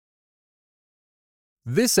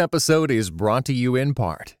This episode is brought to you in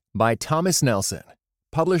part by Thomas Nelson,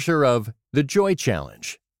 publisher of The Joy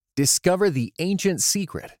Challenge. Discover the ancient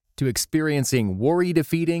secret to experiencing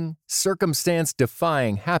worry-defeating,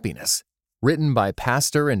 circumstance-defying happiness. Written by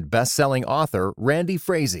pastor and best-selling author Randy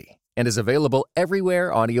Frazee, and is available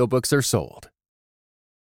everywhere audiobooks are sold.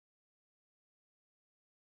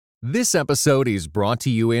 This episode is brought to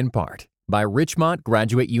you in part by Richmont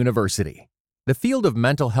Graduate University. The field of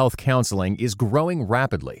mental health counseling is growing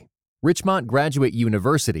rapidly. Richmont Graduate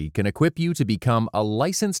University can equip you to become a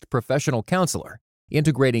licensed professional counselor,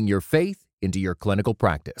 integrating your faith into your clinical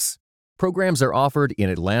practice. Programs are offered in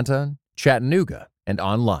Atlanta, Chattanooga, and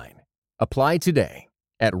online. Apply today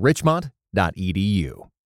at richmont.edu.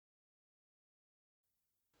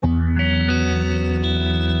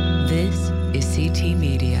 This is CT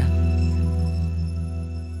Media.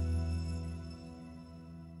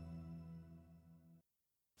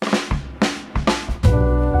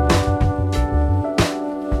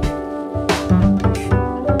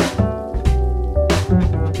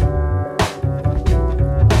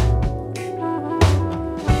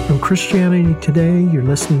 Christianity Today, you're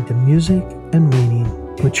listening to Music and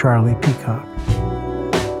Meaning with Charlie Peacock.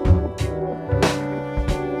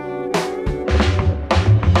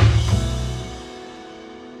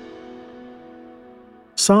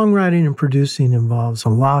 Songwriting and producing involves a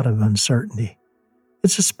lot of uncertainty.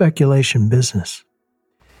 It's a speculation business.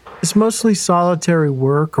 It's mostly solitary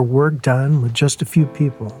work or work done with just a few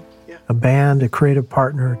people, a band, a creative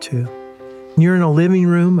partner or two. You're in a living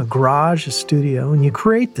room, a garage, a studio, and you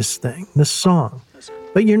create this thing, this song.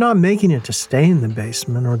 But you're not making it to stay in the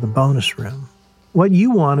basement or the bonus room. What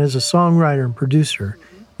you want as a songwriter and producer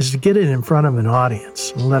is to get it in front of an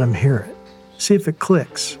audience and let them hear it. See if it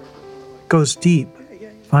clicks, goes deep,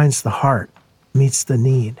 finds the heart, meets the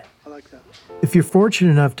need. If you're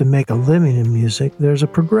fortunate enough to make a living in music, there's a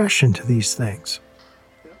progression to these things.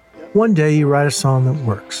 One day you write a song that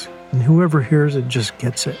works, and whoever hears it just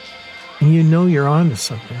gets it. And you know you're onto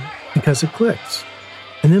something because it clicks.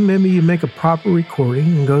 And then maybe you make a proper recording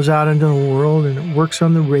and goes out into the world and it works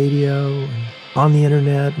on the radio and on the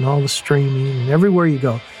internet and all the streaming and everywhere you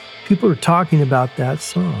go. People are talking about that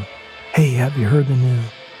song. Hey, have you heard the new?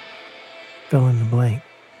 Fill in the blank.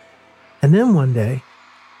 And then one day,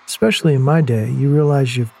 especially in my day, you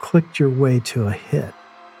realize you've clicked your way to a hit,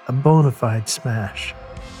 a bona fide smash.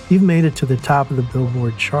 You've made it to the top of the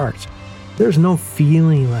Billboard charts. There's no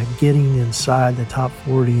feeling like getting inside the top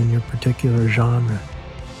 40 in your particular genre.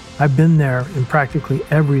 I've been there in practically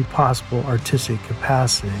every possible artistic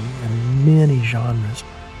capacity in many genres,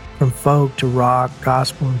 from folk to rock,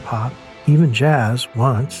 gospel and pop, even jazz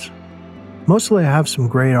once. Mostly I have some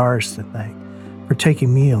great artists to thank for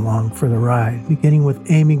taking me along for the ride, beginning with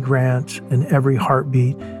Amy Grant and Every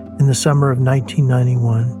Heartbeat in the summer of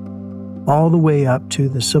 1991, all the way up to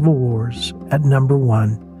the Civil Wars at number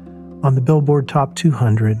 1 on the Billboard Top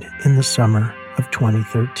 200 in the summer of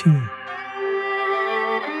 2013.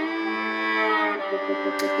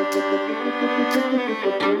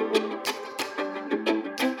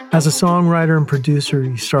 As a songwriter and producer,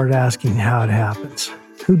 you start asking how it happens.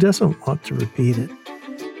 Who doesn't want to repeat it?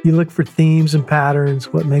 You look for themes and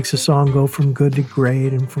patterns, what makes a song go from good to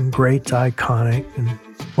great and from great to iconic. And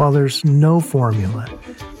while there's no formula,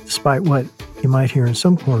 despite what you might hear in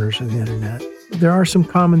some corners of the internet, there are some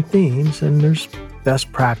common themes and there's best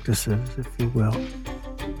practices, if you will.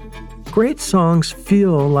 Great songs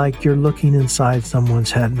feel like you're looking inside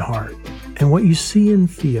someone's head and heart, and what you see and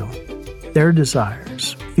feel, their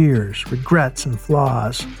desires, fears, regrets, and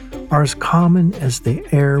flaws are as common as the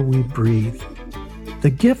air we breathe. The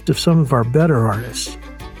gift of some of our better artists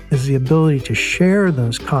is the ability to share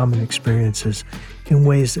those common experiences in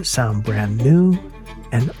ways that sound brand new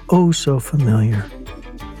and oh so familiar,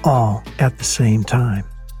 all at the same time.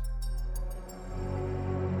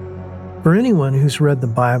 For anyone who's read the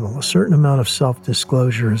Bible, a certain amount of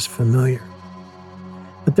self-disclosure is familiar.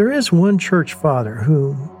 But there is one church father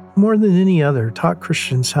who, more than any other, taught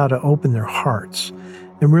Christians how to open their hearts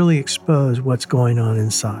and really expose what's going on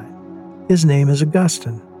inside. His name is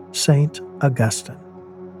Augustine, Saint Augustine.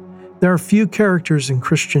 There are few characters in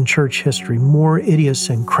Christian church history more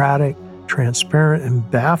idiosyncratic, transparent, and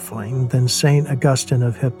baffling than Saint Augustine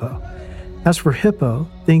of Hippo. As for Hippo,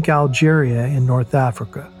 think Algeria in North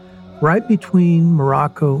Africa, right between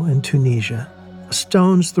Morocco and Tunisia, a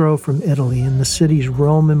stone's throw from Italy in the cities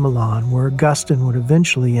Rome and Milan, where Augustine would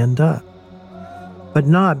eventually end up. But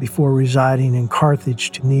not before residing in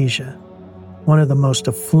Carthage, Tunisia, one of the most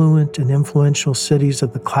affluent and influential cities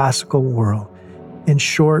of the classical world. In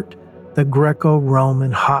short, the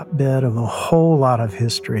Greco-Roman hotbed of a whole lot of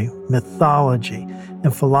history, mythology,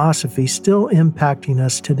 and philosophy still impacting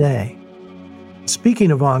us today.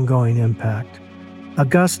 Speaking of ongoing impact,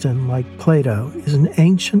 Augustine, like Plato, is an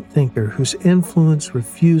ancient thinker whose influence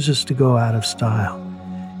refuses to go out of style.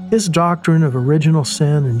 His doctrine of original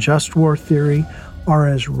sin and just war theory are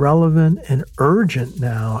as relevant and urgent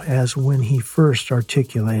now as when he first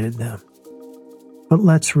articulated them. But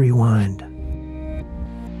let's rewind.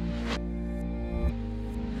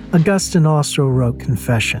 Augustine also wrote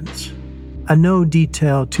Confessions, a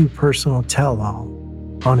no-detail, too-personal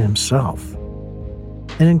tell-all on himself.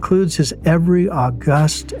 It includes his every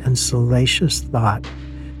august and salacious thought,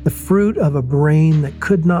 the fruit of a brain that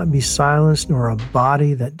could not be silenced nor a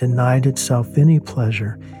body that denied itself any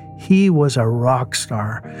pleasure. He was a rock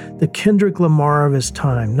star, the Kendrick Lamar of his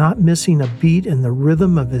time, not missing a beat in the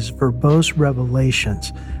rhythm of his verbose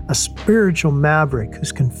revelations, a spiritual maverick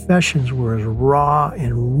whose confessions were as raw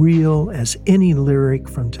and real as any lyric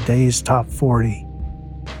from today's top 40.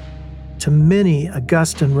 To many,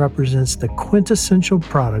 Augustine represents the quintessential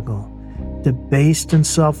prodigal. Debased and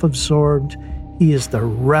self-absorbed, he is the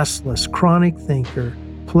restless, chronic thinker,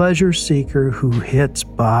 pleasure seeker who hits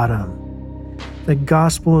bottom. The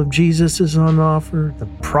gospel of Jesus is on offer, the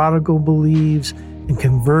prodigal believes, and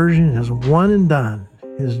conversion is one and done.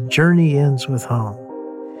 His journey ends with home.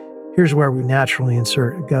 Here's where we naturally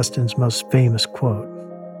insert Augustine's most famous quote.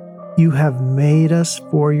 "You have made us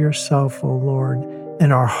for yourself, O Lord,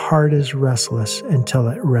 and our heart is restless until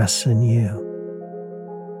it rests in you."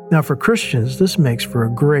 Now for Christians, this makes for a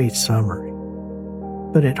great summary,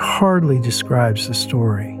 but it hardly describes the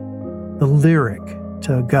story, the lyric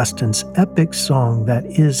to Augustine's epic song that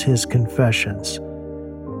is his Confessions.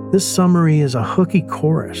 This summary is a hooky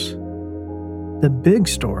chorus. The big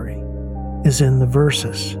story is in the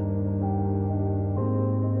verses.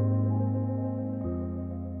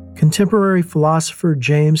 Contemporary philosopher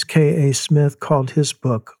James K.A. Smith called his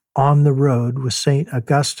book, On the Road with St.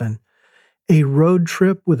 Augustine, a road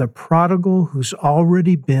trip with a prodigal who's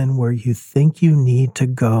already been where you think you need to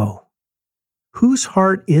go. Whose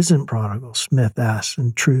heart isn't prodigal? Smith asks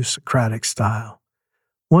in true Socratic style.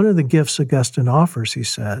 One of the gifts Augustine offers, he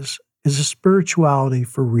says, is a spirituality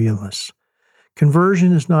for realists.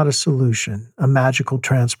 Conversion is not a solution, a magical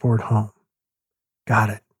transport home. Got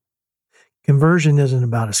it. Conversion isn't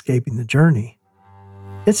about escaping the journey.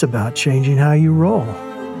 It's about changing how you roll.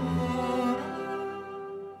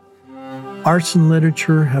 Arts and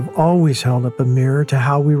literature have always held up a mirror to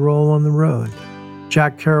how we roll on the road.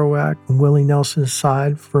 Jack Kerouac and Willie Nelson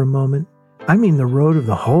aside for a moment, I mean the road of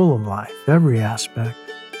the whole of life, every aspect.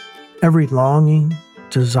 Every longing,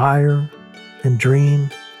 desire, and dream,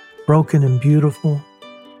 broken and beautiful,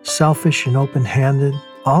 selfish and open-handed,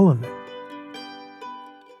 all of it.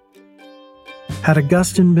 Had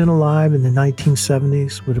Augustine been alive in the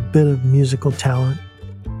 1970s with a bit of musical talent,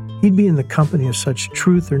 he'd be in the company of such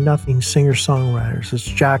truth-or-nothing singer-songwriters as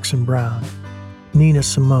Jackson Browne, Nina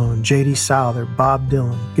Simone, J.D. Souther, Bob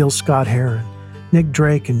Dylan, Gil Scott-Heron, Nick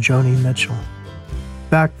Drake, and Joni Mitchell.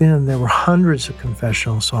 Back then, there were hundreds of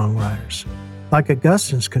confessional songwriters. Like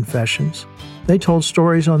Augustine's Confessions, they told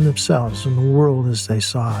stories on themselves and the world as they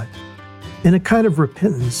saw it. In a kind of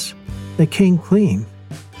repentance, they came clean,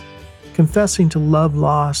 confessing to love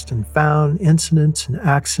lost and found, incidents and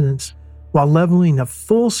accidents, while leveling a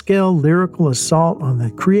full-scale lyrical assault on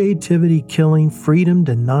the creativity-killing,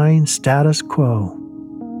 freedom-denying status quo.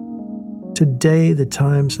 Today, the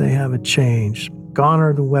times they have changed. Gone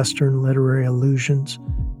are the Western literary allusions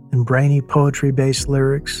and brainy poetry-based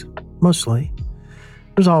lyrics, mostly.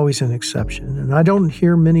 There's always an exception, and I don't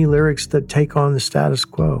hear many lyrics that take on the status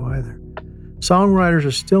quo either. Songwriters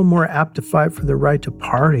are still more apt to fight for the right to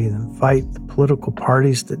party than fight the political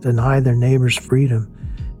parties that deny their neighbors freedom.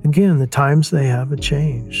 Again, the times they have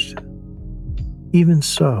changed. Even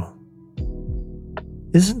so,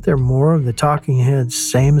 isn't there more of the talking heads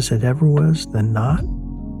same as it ever was than not?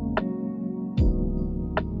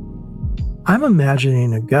 I'm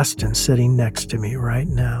imagining Augustine sitting next to me right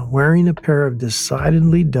now, wearing a pair of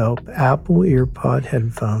decidedly dope Apple EarPod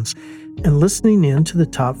headphones and listening in to the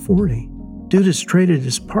top 40. Dude has traded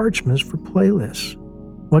his parchments for playlists.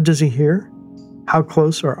 What does he hear? How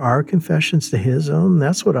close are our confessions to his own?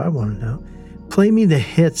 That's what I want to know. Play me the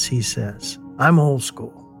hits, he says. I'm old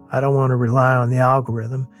school. I don't want to rely on the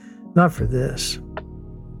algorithm. Not for this.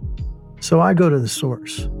 So I go to the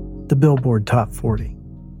source, the Billboard Top 40.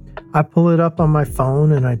 I pull it up on my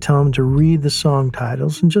phone and I tell him to read the song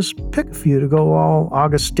titles and just pick a few to go all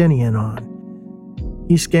Augustinian on.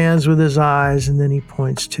 He scans with his eyes and then he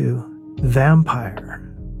points to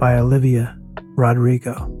Vampire by Olivia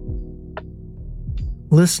Rodrigo.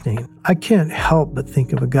 Listening, I can't help but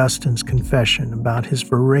think of Augustine's confession about his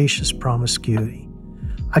voracious promiscuity.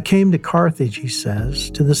 I came to Carthage, he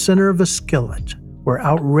says, to the center of a skillet where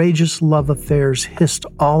outrageous love affairs hissed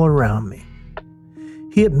all around me.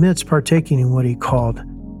 He admits partaking in what he called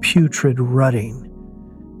putrid rutting.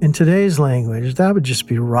 In today's language, that would just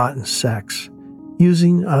be rotten sex,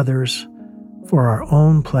 using others for our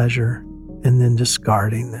own pleasure and then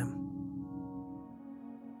discarding them.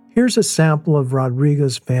 Here's a sample of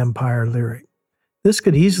Rodrigo's vampire lyric. This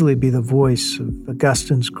could easily be the voice of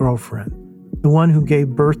Augustine's girlfriend, the one who gave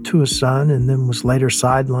birth to a son and then was later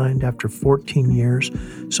sidelined after 14 years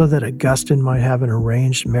so that Augustine might have an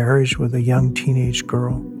arranged marriage with a young teenage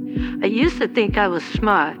girl. I used to think I was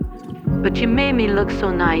smart, but you made me look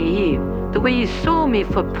so naive. The way you sold me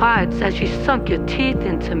for parts as you sunk your teeth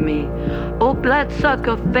into me. Oh,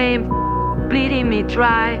 bloodsucker fame, bleeding me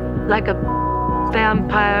dry like a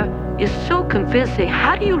vampire. You're so convincing.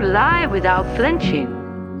 How do you lie without flinching?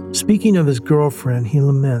 Speaking of his girlfriend, he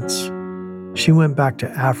laments. She went back to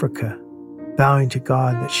Africa, vowing to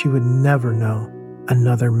God that she would never know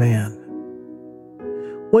another man.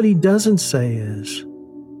 What he doesn't say is,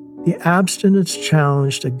 the abstinence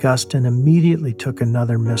challenged Augustine immediately took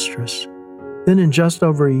another mistress. Then in just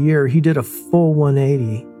over a year, he did a full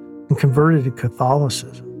 180 and converted to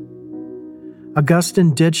Catholicism.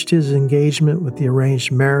 Augustine ditched his engagement with the arranged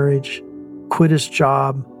marriage, quit his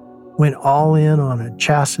job, went all in on a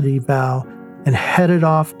chastity vow, and headed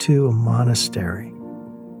off to a monastery.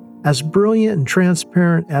 As brilliant and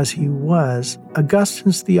transparent as he was,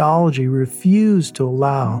 Augustine's theology refused to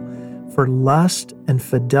allow for lust and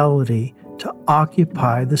fidelity to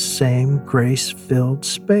occupy the same grace-filled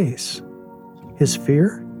space. His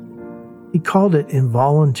fear? He called it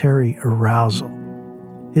involuntary arousal.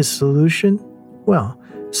 His solution? Well,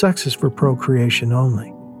 sex is for procreation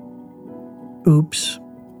only. Oops.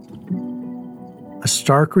 A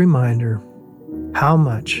stark reminder how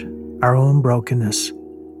much our own brokenness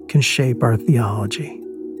can shape our theology.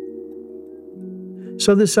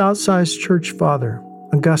 So this outsized church father,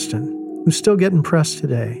 Augustine, who's still getting pressed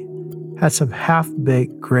today, had some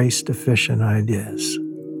half-baked grace-deficient ideas.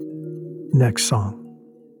 Next song.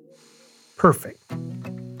 Perfect.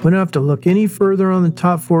 We don't have to look any further on the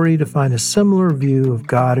top 40 to find a similar view of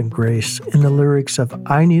God and grace in the lyrics of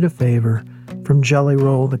I Need a Favor from Jelly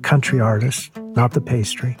Roll, the country artist, not the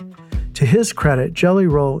pastry. To his credit, Jelly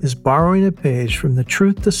Roll is borrowing a page from the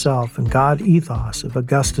truth to self and God ethos of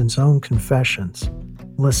Augustine's own confessions.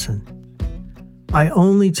 Listen. I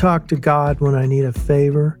only talk to God when I need a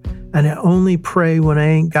favor, and I only pray when I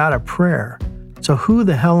ain't got a prayer. So who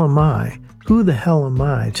the hell am I? Who the hell am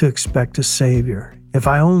I to expect a savior if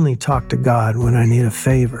I only talk to God when I need a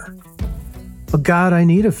favor? But God, I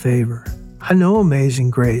need a favor. I know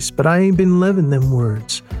amazing grace, but I ain't been living them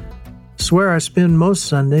words. Swear I spend most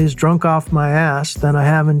Sundays drunk off my ass than I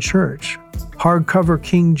have in church. Hardcover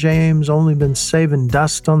King James, only been saving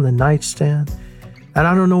dust on the nightstand. And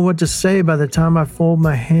I don't know what to say by the time I fold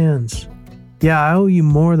my hands. Yeah, I owe you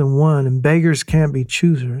more than one, and beggars can't be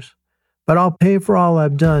choosers. But I'll pay for all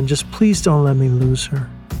I've done, just please don't let me lose her.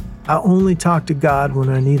 I only talk to God when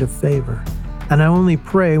I need a favor, and I only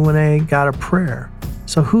pray when I ain't got a prayer.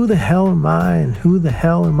 So who the hell am I and who the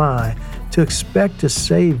hell am I to expect a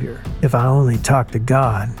savior if I only talk to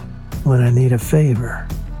God when I need a favor?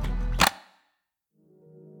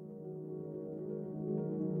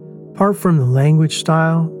 Apart from the language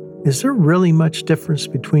style, is there really much difference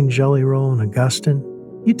between Jelly Roll and Augustine?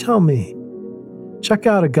 You tell me. Check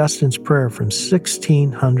out Augustine's prayer from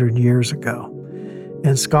 1600 years ago.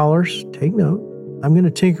 And scholars, take note, I'm going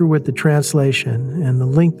to tinker with the translation and the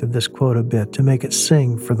length of this quote a bit to make it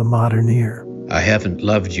sing for the modern ear. I haven't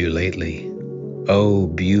loved you lately. Oh,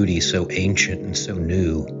 beauty so ancient and so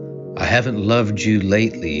new. I haven't loved you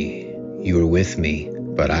lately. You were with me,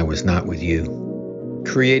 but I was not with you.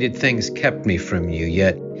 Created things kept me from you,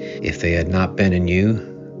 yet if they had not been in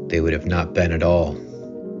you, they would have not been at all.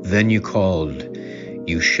 Then you called.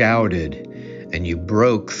 You shouted, and you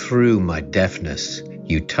broke through my deafness.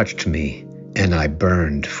 You touched me, and I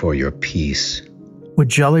burned for your peace. Would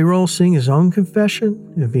Jelly Roll sing his own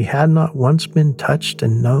confession if he had not once been touched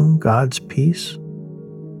and known God's peace?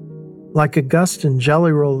 Like Augustine,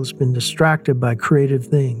 Jelly Roll has been distracted by creative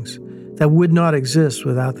things that would not exist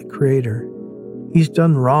without the Creator. He's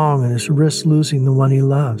done wrong and has risked losing the one he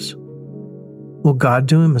loves. Will God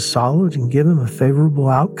do him a solid and give him a favorable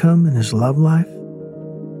outcome in his love life?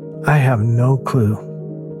 I have no clue.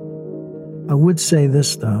 I would say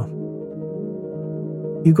this, though.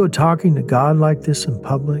 You go talking to God like this in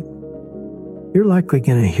public, you're likely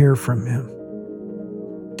going to hear from him.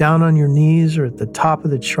 down on your knees or at the top of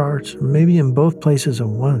the charts, or maybe in both places at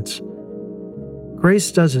once.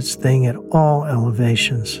 Grace does its thing at all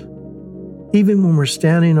elevations. Even when we're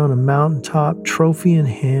standing on a mountaintop, trophy in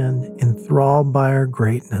hand, enthralled by our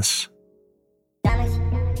greatness.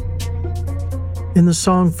 In the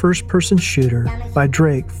song First Person Shooter by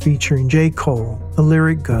Drake featuring J. Cole, the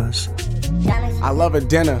lyric goes, I love a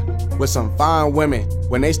dinner with some fine women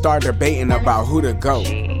when they start debating about who the GOAT.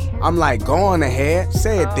 I'm like, go on ahead,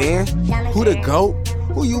 say it then. Who the GOAT?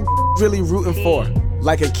 Who you really rooting for?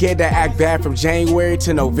 Like a kid that act bad from January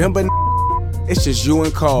to November? It's just you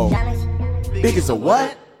and Cole. Big as a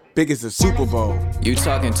what? Big as a Super Bowl. You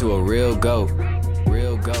talking to a real GOAT.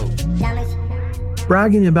 Real GOAT.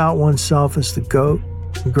 Bragging about oneself as the GOAT,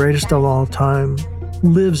 the greatest of all time,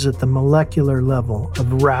 lives at the molecular level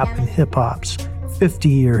of rap and hip-hop's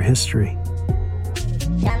 50-year history.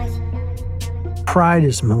 Pride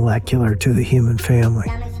is molecular to the human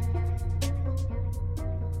family.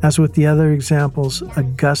 As with the other examples,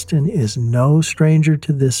 Augustine is no stranger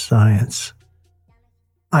to this science.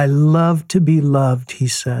 I love to be loved, he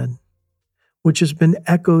said, which has been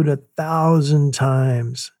echoed 1,000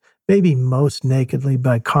 times, maybe most nakedly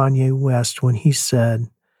by Kanye West when he said,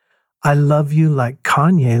 I love you like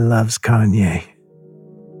Kanye loves Kanye.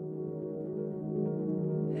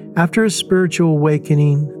 After his spiritual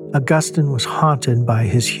awakening, Augustine was haunted by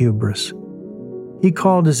his hubris. He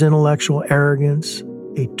called his intellectual arrogance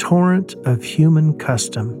a torrent of human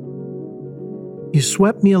custom. You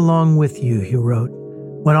swept me along with you, he wrote,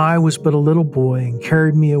 when I was but a little boy and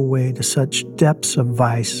carried me away to such depths of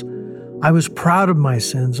vice. I was proud of my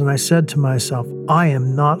sins, and I said to myself, I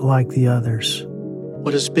am not like the others.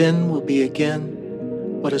 What has been will be again.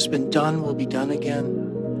 What has been done will be done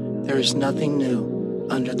again. There is nothing new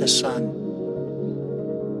under the sun.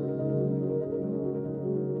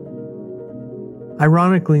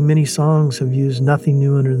 Ironically, many songs have used Nothing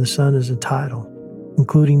New Under the Sun as a title,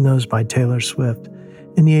 including those by Taylor Swift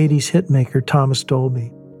and the 80s hitmaker Thomas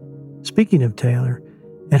Dolby. Speaking of Taylor,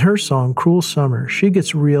 in her song Cruel Summer, she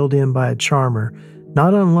gets reeled in by a charmer,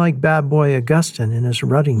 not unlike bad boy Augustine in his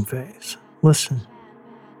rutting phase. Listen.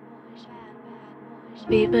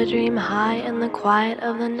 Fever dream high in the quiet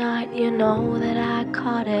of the night, you know that I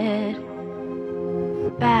caught it.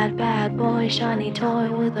 Bad, bad boy, shiny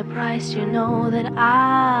toy with a price, you know that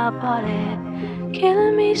I bought it.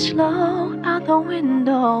 Killing me slow out the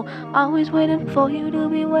window, always waiting for you to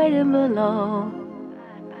be waiting below.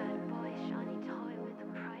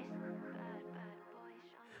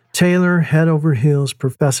 Taylor, head over heels,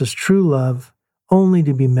 professes true love, only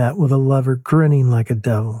to be met with a lover grinning like a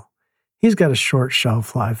devil. He's got a short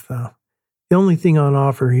shelf life, though. The only thing on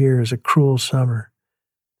offer here is a cruel summer.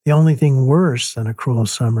 The only thing worse than a cruel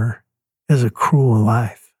summer is a cruel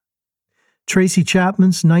life. Tracy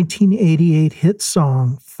Chapman's 1988 hit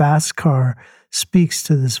song, Fast Car, speaks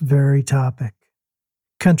to this very topic.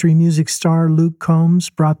 Country music star Luke Combs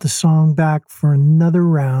brought the song back for another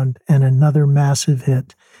round and another massive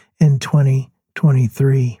hit in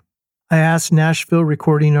 2023. I asked Nashville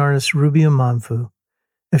recording artist Ruby Amanfu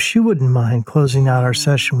if she wouldn't mind closing out our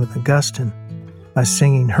session with Augustine by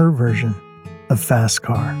singing her version of Fast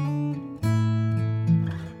Car.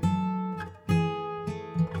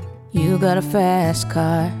 You got a fast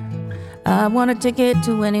car, I want a ticket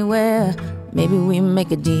to anywhere. Maybe we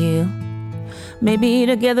make a deal, maybe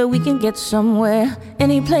together we can get somewhere.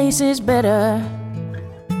 Any place is better.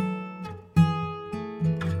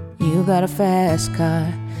 You got a fast car,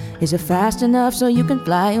 is it fast enough so you can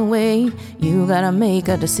fly away? You gotta make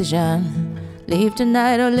a decision, leave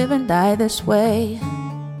tonight or live and die this way.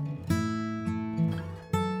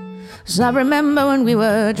 'Cause I remember when we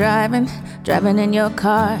were driving in your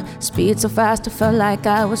car, speed so fast I felt like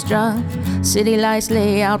I was drunk. City lights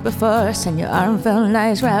lay out before us and your arm felt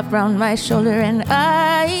nice wrapped around my shoulder, and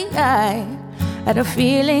I had a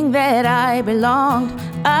feeling that I belonged.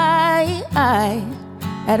 I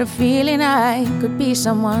had a feeling I could be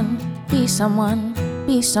someone, be someone,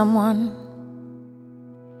 be someone.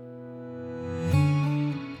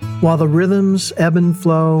 While the rhythms ebb and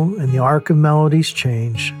flow and the arc of melodies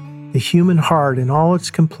change, the human heart in all its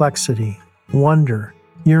complexity, wonder,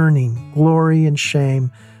 yearning, glory, and shame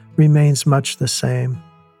remains much the same.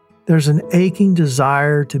 There's an aching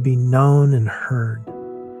desire to be known and heard.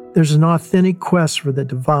 There's an authentic quest for the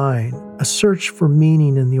divine, a search for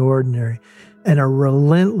meaning in the ordinary, and a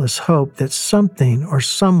relentless hope that something or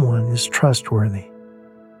someone is trustworthy.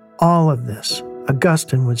 All of this,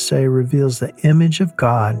 Augustine would say, reveals the image of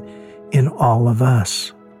God in all of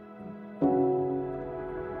us.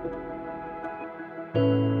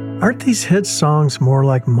 Aren't these hit songs more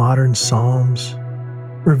like modern psalms?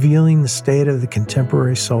 revealing the state of the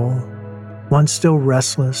contemporary soul, one still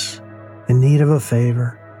restless, in need of a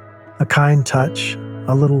favor, a kind touch,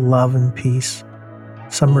 a little love and peace,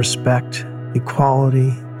 some respect,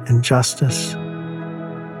 equality, and justice.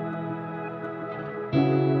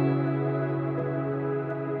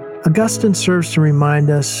 Augustine serves to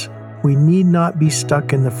remind us we need not be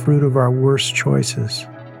stuck in the fruit of our worst choices,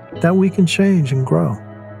 that we can change and grow.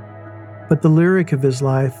 But the lyric of his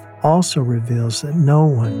life also reveals that no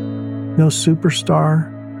one, no superstar,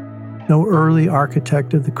 no early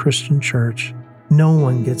architect of the Christian church, no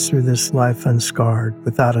one gets through this life unscarred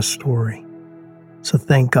without a story. So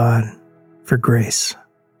thank God for grace.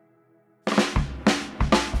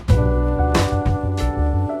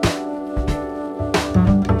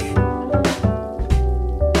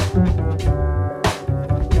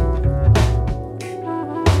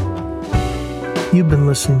 You've been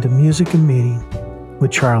listening to Music and Meaning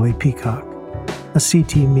with Charlie Peacock, a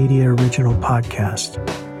CT Media original podcast.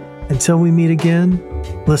 Until we meet again,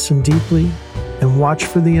 listen deeply and watch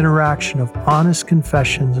for the interaction of honest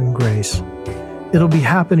confessions and grace. It'll be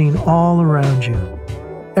happening all around you.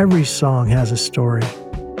 Every song has a story,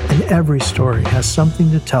 and every story has something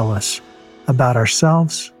to tell us about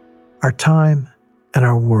ourselves, our time, and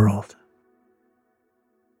our world.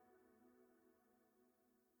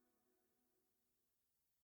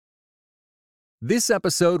 This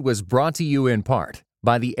episode was brought to you in part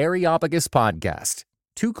by the Areopagus Podcast,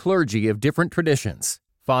 two clergy of different traditions,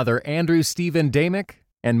 Father Andrew Stephen Damick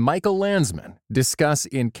and Michael Landsman, discuss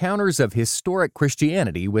encounters of historic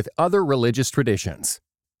Christianity with other religious traditions.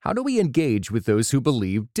 How do we engage with those who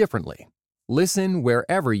believe differently? Listen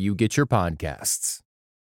wherever you get your podcasts.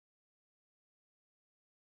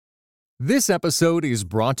 This episode is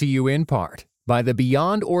brought to you in part by the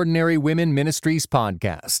Beyond Ordinary Women Ministries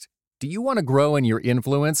podcast. Do you want to grow in your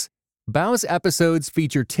influence? BOW's episodes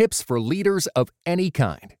feature tips for leaders of any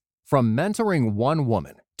kind, from mentoring one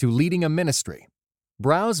woman to leading a ministry.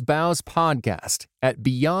 Browse BOW's podcast at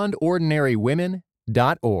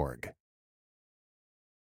beyondordinarywomen.org.